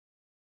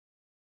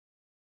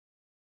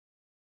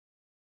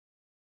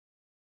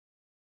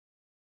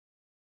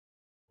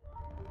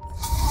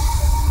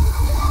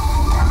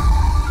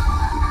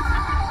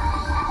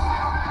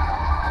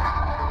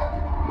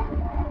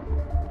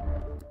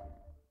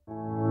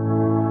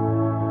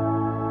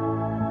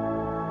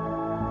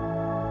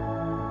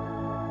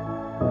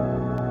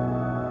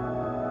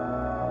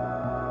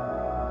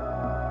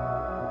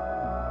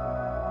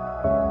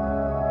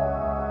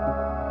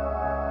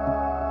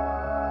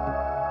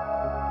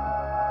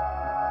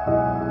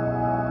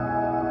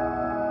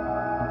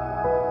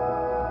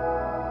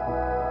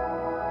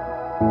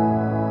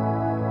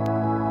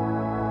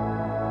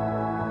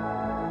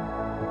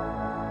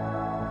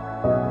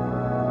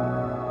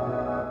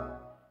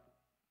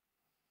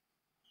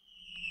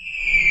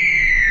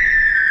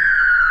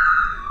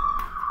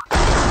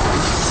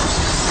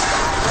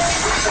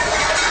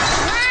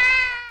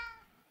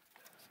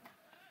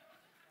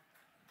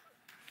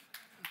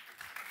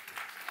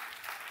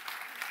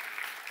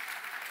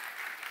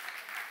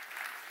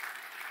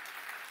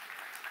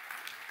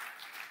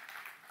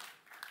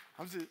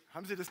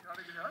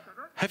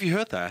Have you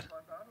heard that?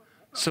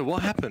 So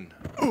what happened?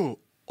 Oh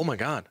my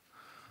God.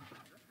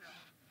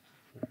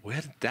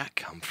 Where did that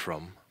come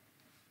from?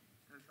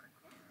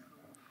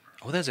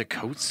 Oh, there's a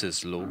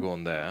CODESYS logo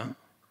on there.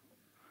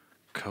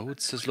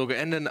 CODESYS logo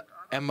and an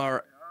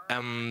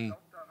mrm².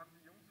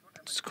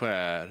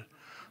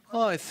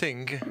 Oh, I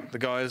think the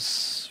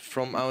guys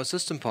from our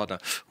system partner.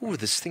 Oh,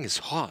 this thing is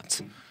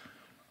hot.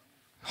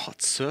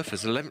 Hot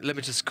surface. Let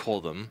me just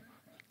call them.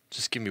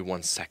 Just give me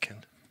 1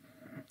 second.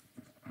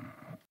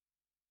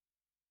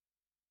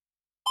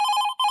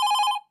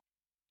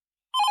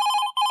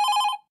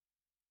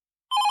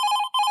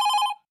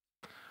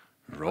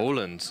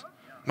 Roland.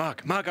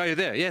 Marc, are you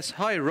there? Yes,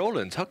 hi,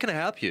 Roland. How can I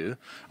help you?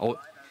 Oh,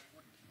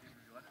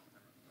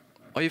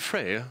 are you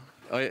free?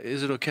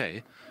 Is it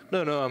okay?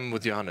 No, I'm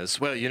with Johannes.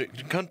 Well, you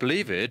can't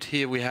believe it.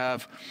 Here we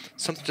have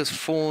something just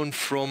fallen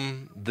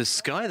from the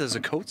sky. There's a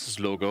CODESYS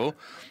logo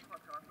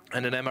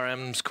and an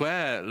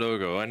mrm²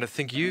 logo, and I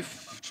think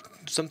you've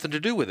something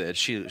to do with it.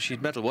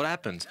 Sheet metal. What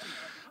happened?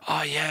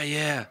 Oh,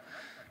 yeah.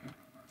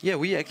 Yeah,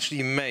 we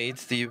actually made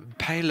the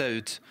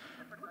payload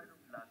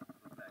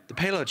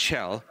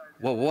shell.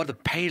 Well, what a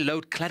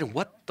payload cladding.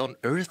 What on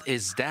earth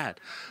is that?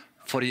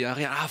 For the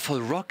Ariane, for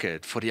the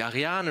rocket, for the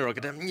Ariane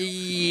rocket.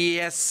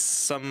 Yes,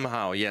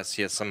 somehow. Yes,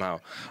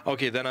 somehow.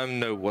 Okay, then I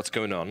know what's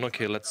going on.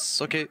 Okay,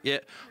 yeah.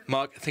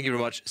 Marc, thank you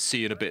very much. See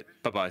you in a bit.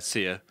 Bye-bye.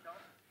 See ya.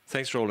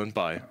 Thanks, Roland.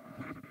 Bye.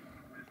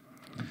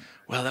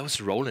 Well, that was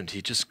Roland.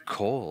 He just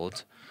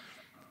called.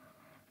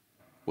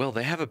 Well,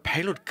 they have a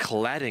payload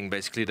cladding,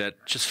 basically,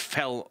 that just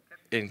fell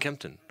in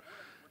Kempten.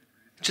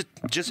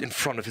 Just in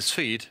front of his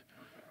feet.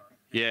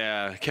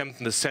 Yeah,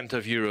 Kempten, the center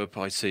of Europe.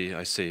 I see.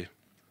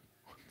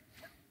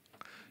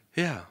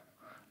 Yeah.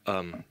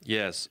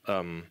 Yes.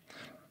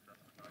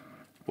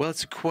 Well,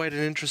 it's quite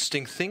an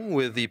interesting thing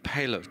with the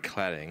payload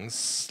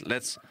claddings.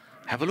 Let's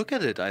have a look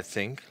at it, I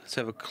think. Let's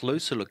have a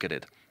closer look at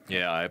it.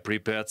 Yeah, I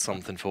prepared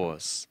something for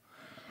us.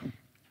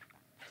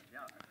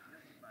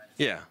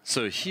 Yeah,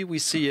 so here we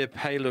see a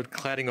payload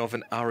cladding of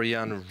an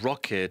Ariane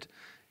rocket.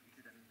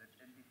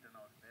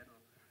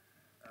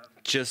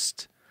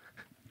 Just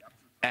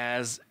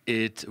as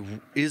it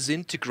is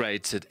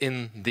integrated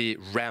in the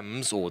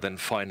RAMs, or then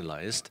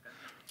finalized.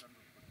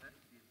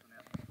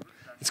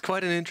 It's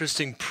quite an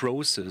interesting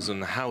process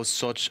on how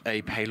such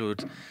a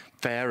payload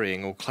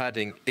fairing or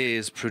cladding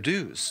is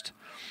produced.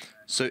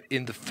 So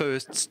in the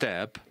first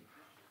step,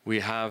 we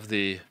have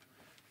the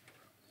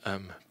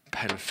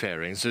payload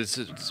fairing. So it's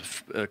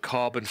a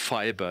carbon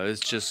fiber.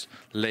 It's just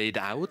laid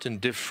out in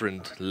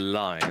different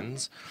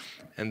lines.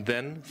 And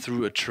then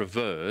through a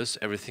traverse,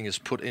 everything is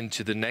put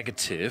into the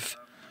negative.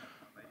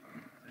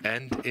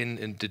 And in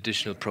an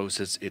additional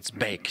process, it's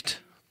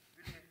baked.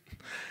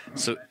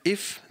 So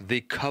if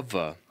the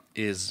cover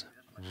is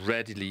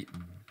readily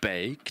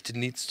baked, it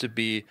needs to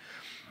be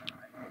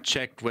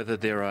checked whether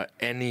there are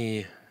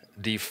any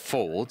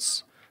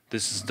defaults.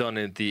 This is done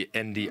in the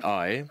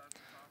NDI.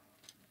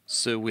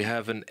 So we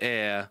have an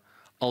air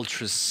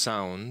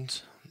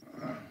ultrasound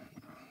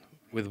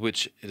with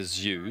which it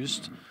is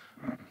used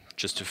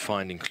just to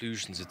find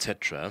inclusions,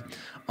 etc.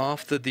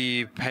 After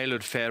the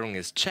payload fairing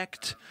is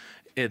checked,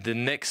 the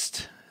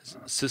next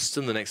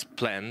system, the next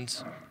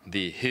plant,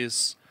 the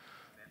HIS,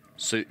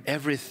 so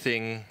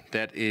everything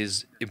that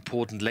is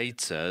important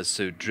later,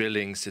 so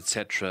drillings,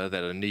 etc.,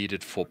 that are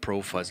needed for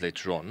profiles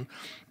later on,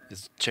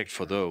 is checked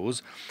for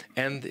those.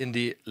 And in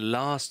the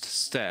last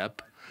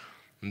step,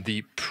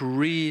 the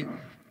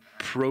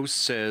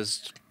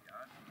pre-processed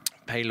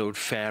payload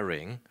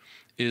fairing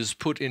is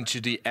put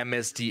into the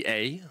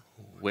MSDA,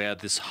 where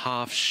this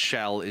half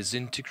shell is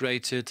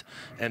integrated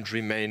and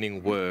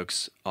remaining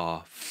works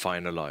are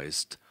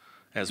finalized,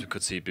 as we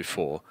could see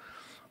before.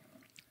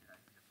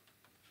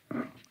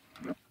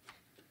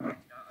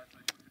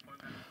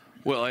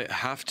 Well, I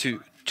have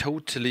to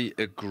totally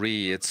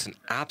agree. It's an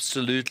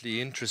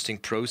absolutely interesting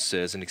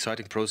process, an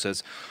exciting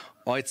process.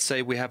 I'd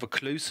say we have a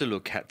closer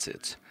look at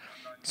it.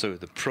 So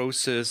the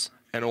process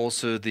and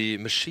also the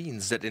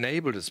machines that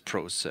enable this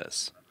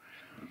process.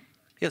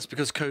 Yes,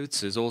 because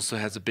CODESYS also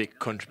has a big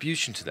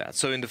contribution to that.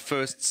 So in the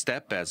first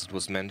step, as it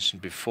was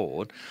mentioned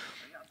before,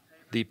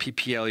 the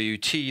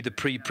PPLUT, the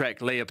pre-preg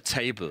layup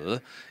table,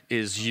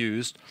 is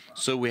used.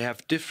 So we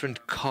have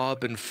different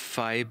carbon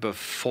fiber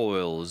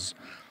foils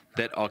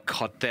that are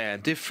cut there,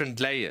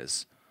 different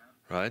layers,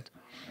 right?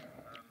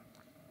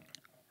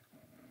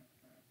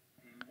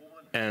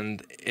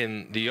 And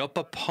in the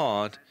upper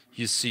part,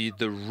 you see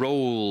the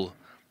roll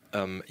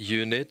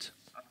unit,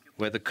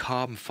 where the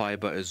carbon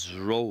fiber is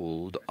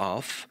rolled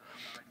off.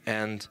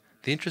 And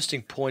the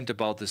interesting point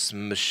about this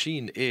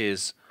machine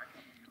is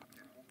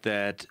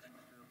that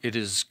it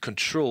is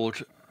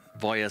controlled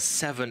via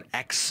 7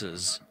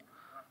 axes,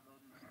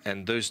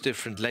 and those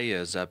different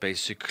layers are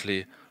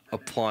basically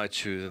applied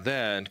to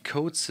there. And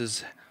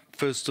CODESYS,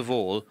 first of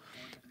all,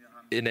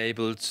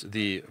 enabled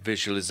the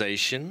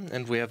visualization,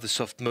 and we have the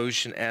soft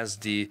motion as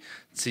the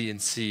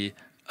CNC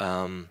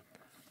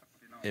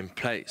in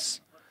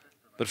place.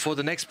 But for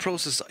the next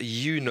process,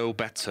 you know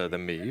better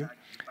than me.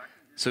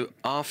 So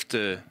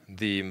after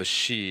the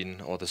machine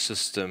or the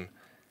system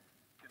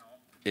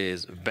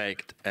is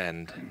baked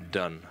and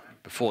done,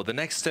 before the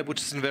next step,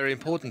 which is a very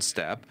important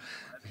step,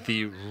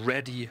 the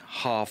ready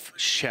half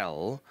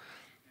shell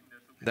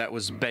that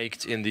was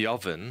baked in the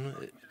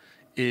oven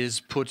is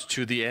put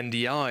to the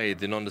NDI,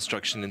 the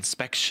non-destruction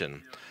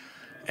inspection.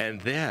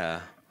 And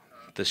there,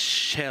 the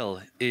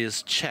shell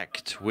is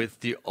checked with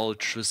the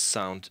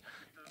ultrasound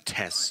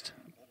test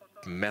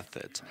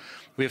method.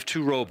 We have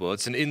 2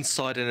 robots, an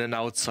inside and an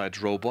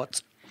outside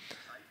robot.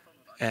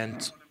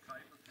 And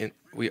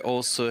we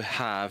also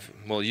have,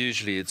 well,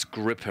 usually it's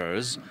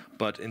grippers,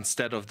 but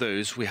instead of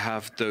those, we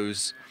have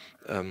those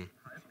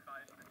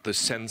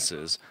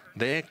sensors.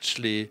 They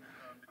actually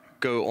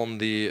go on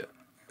the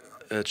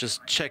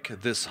just check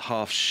this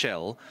half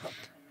shell,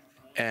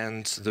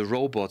 and the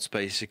robots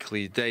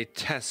basically, they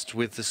test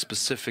with the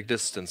specific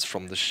distance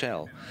from the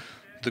shell.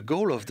 The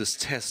goal of this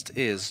test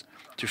is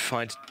to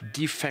find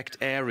defect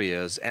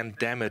areas and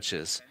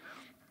damages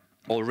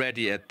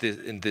already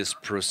in this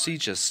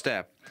procedure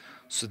step,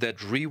 so that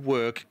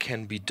rework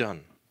can be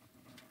done.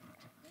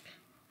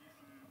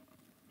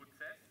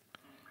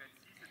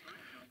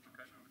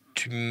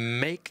 To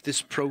make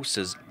this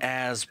process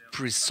as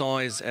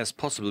precise as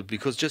possible,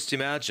 because just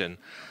imagine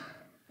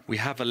we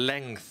have a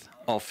length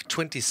of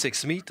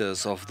 26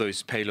 meters of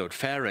those payload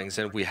fairings,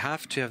 and we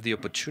have to have the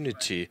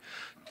opportunity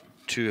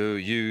to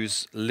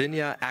use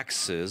linear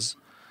axes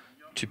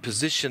to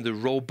position the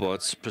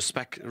robots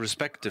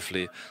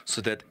respectively,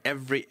 so that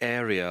every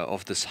area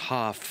of this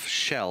half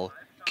shell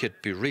could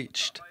be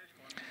reached.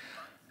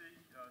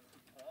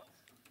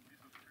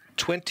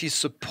 20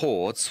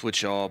 supports,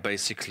 which are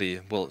basically,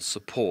 well,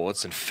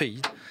 supports and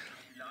feet,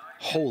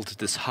 hold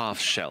this half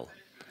shell.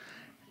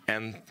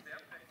 And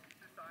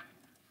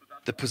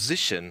the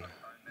position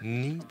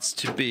needs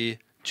to be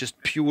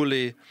just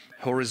purely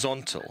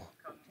horizontal,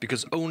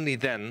 because only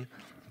then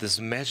this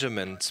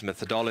measurement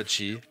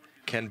methodology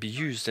can be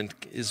used and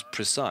is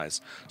precise.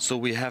 So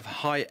we have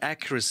high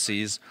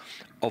accuracies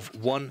of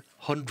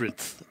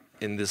 1/100th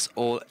in this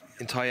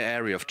entire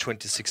area of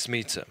 26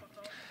 meters.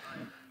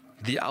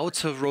 The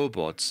outer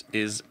robot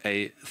is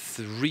a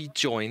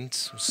 3-joint,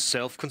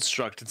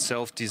 self-constructed,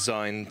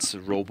 self-designed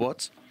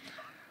robot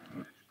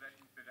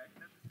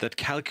that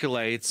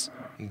calculates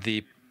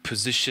the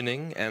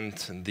positioning and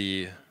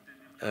the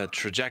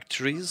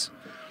trajectories.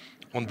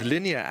 On the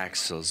linear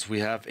axis, we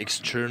have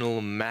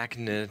external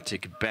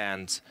magnetic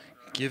band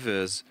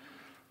givers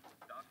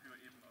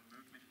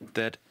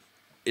that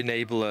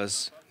enable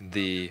us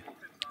the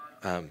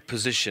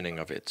positioning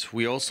of it.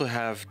 We also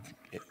have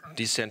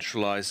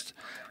decentralized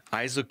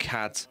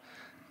ISOCAD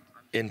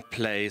in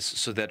place,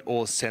 so that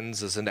all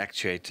sensors and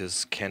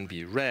actuators can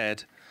be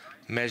read,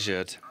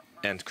 measured,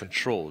 and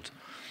controlled.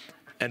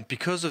 And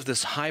because of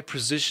this high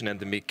precision and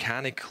the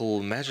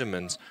mechanical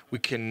measurements, we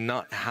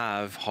cannot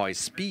have high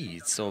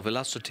speeds or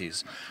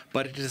velocities.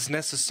 But it is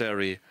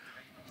necessary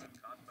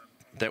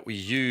that we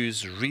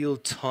use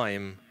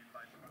real-time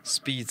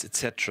speeds,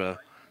 etc.,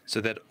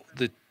 so that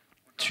the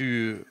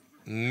 2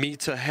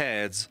 meter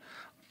heads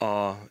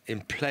are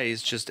in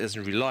place just as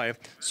in real life.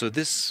 So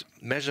this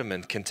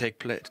measurement can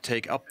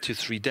take up to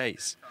 3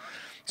 days.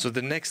 So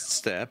the next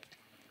step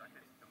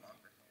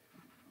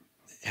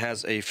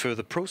has a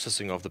further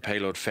processing of the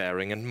payload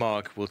fairing, and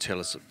Marc will tell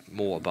us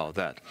more about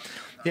that.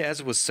 Yeah, as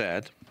it was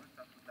said,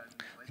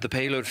 the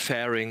payload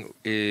fairing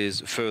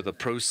is further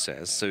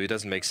processed, so it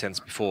doesn't make sense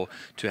before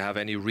to have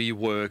any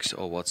reworks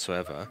or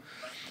whatsoever.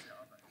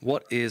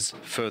 What is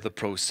further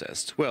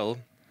processed? Well,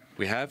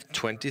 we have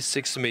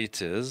 26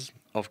 meters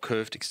of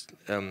curved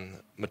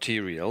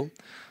material.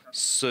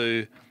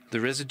 So the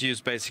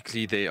residues,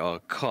 basically, they are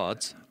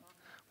cut.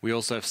 We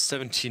also have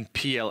 17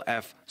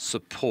 PLF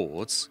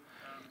supports,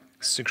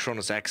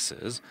 synchronous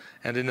axes,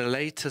 and in a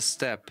later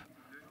step,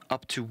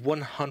 up to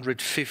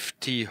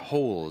 150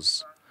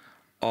 holes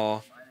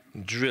are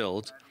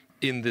drilled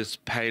in this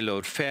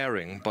payload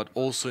fairing, but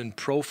also in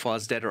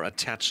profiles that are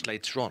attached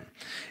later on.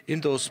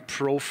 In those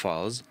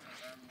profiles,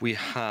 we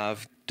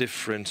have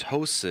different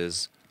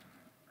hoses.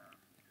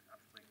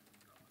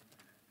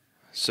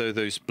 So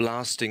those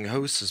blasting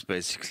hoses,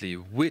 basically,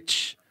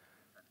 which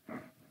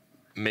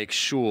make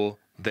sure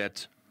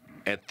that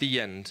at the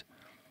end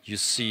you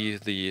see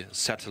the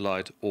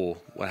satellite or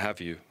what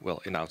have you,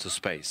 well, in outer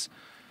space.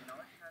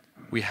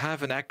 We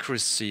have an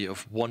accuracy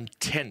of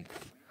 1/10,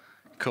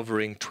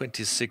 covering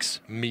 26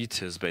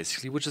 meters,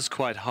 basically, which is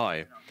quite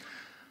high.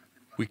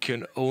 We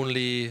can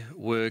only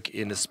work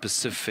in a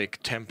specific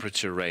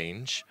temperature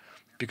range,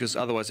 because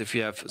otherwise, if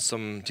you have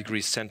some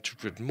degrees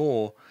centigrade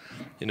more,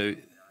 you know,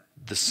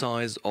 the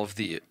size of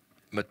the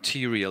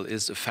material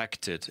is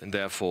affected, and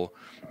therefore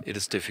it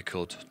is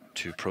difficult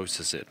to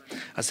process it.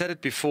 I said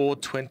it before,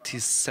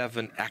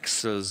 27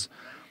 axes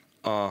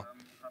are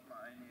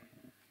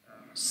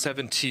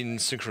 17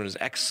 synchronous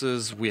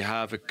axes. We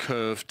have a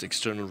curved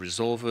external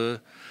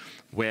resolver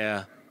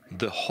where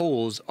the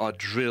holes are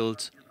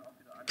drilled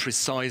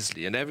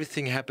precisely, and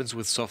everything happens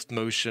with soft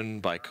motion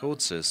by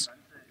CODESYS.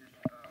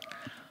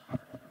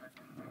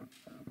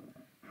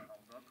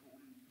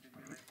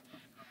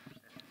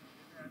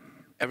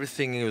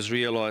 Everything is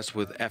realized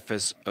with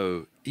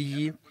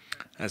FSOE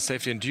and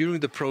safety. And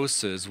during the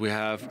process, we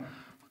have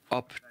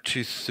up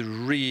to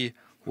 3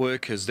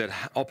 workers that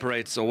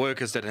operates or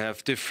workers that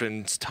have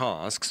different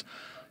tasks.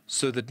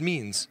 So that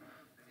means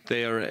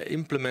they are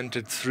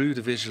implemented through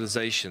the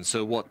visualization.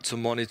 So what to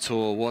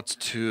monitor, what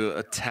to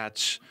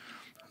attach,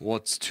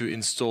 what to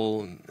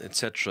install,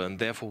 etc. And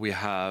therefore we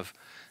have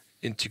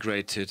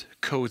integrated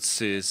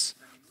CODESYS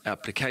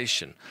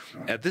application.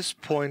 At this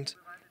point,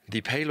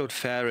 the payload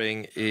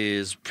fairing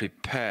is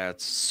prepared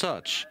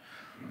such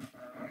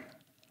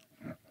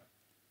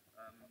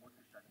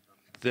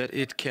that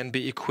it can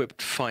be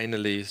equipped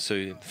finally,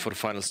 so for the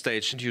final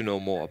stage, and you know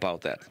more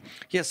about that.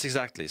 Yes,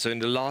 exactly. So in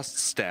the last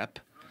step,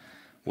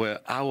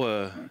 where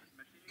our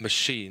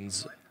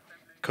machines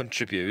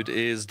contribute,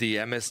 is the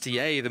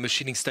MSDA, the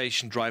machining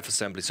station drive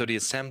assembly. So the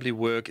assembly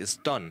work is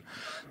done.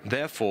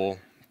 Therefore,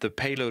 the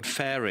payload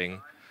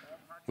fairing,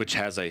 which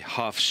has a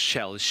half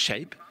shell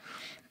shape,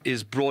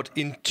 is brought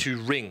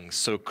into rings,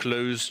 so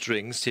closed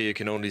rings. Here you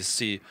can only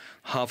see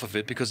half of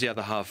it because the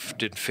other half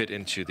didn't fit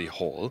into the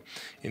hall,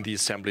 in the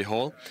assembly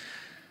hall.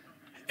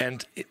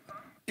 And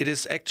it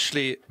is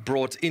actually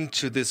brought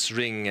into this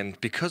ring,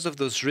 and because of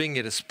this ring,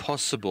 it is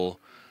possible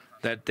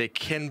that they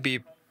can be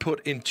put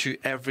into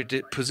every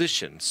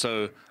position.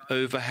 So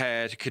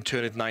overhead, you can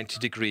turn it 90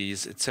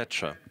 degrees,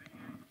 etc.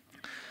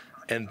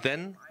 And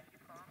then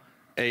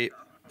a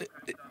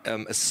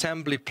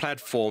assembly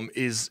platform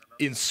is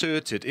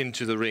inserted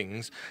into the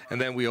rings,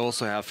 and then we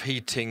also have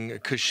heating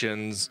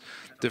cushions,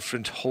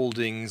 different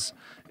holdings,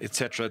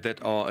 etc.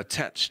 that are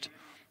attached.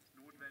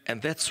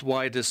 And that's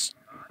why this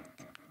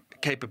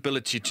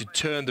capability to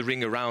turn the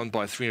ring around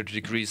by 300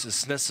 degrees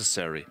is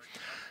necessary.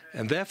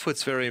 And therefore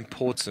it's very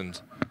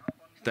important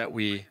that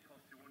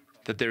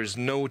there is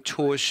no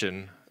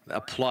torsion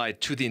applied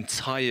to the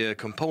entire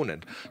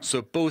component.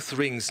 So both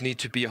rings need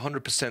to be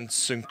 100%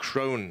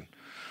 synchronous.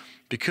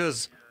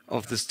 Because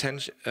of this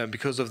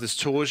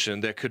torsion,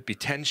 there could be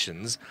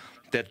tensions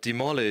that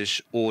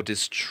demolish or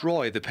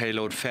destroy the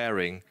payload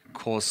fairing,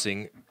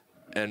 causing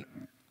an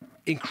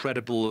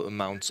incredible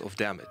amounts of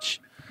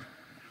damage.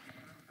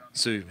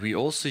 So we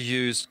also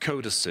used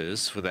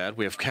CODESYS for that.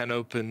 We have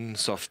CANopen,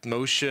 soft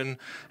motion,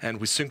 and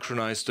we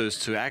synchronize those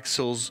 2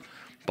 axles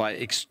by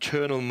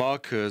external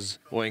markers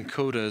or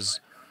encoders,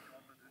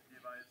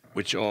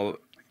 which are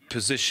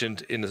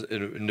positioned in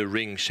the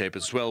ring shape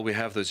as well. We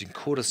have those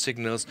encoder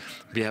signals.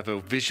 We have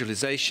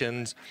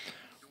visualizations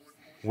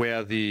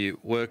where the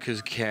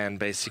workers can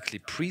basically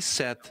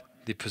preset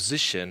the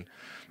position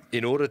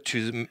in order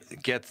to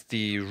get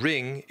the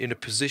ring in a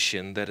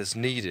position that is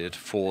needed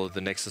for the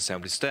next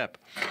assembly step.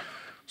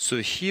 So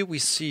here we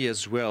see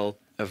as well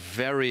a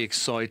very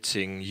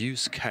exciting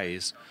use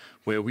case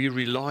where we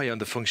rely on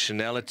the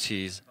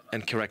functionalities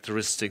and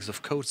characteristics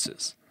of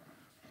CODESYS.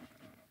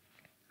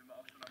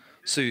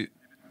 So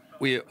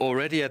we are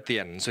already at the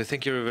end, so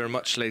thank you very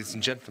much, ladies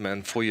and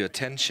gentlemen, for your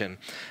attention.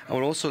 I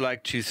would also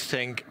like to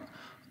thank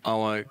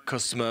our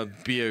customer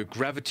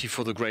BioGravity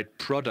for the great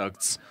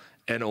products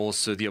and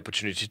also the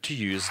opportunity to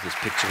use this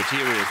picture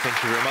material.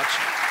 Thank you very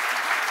much.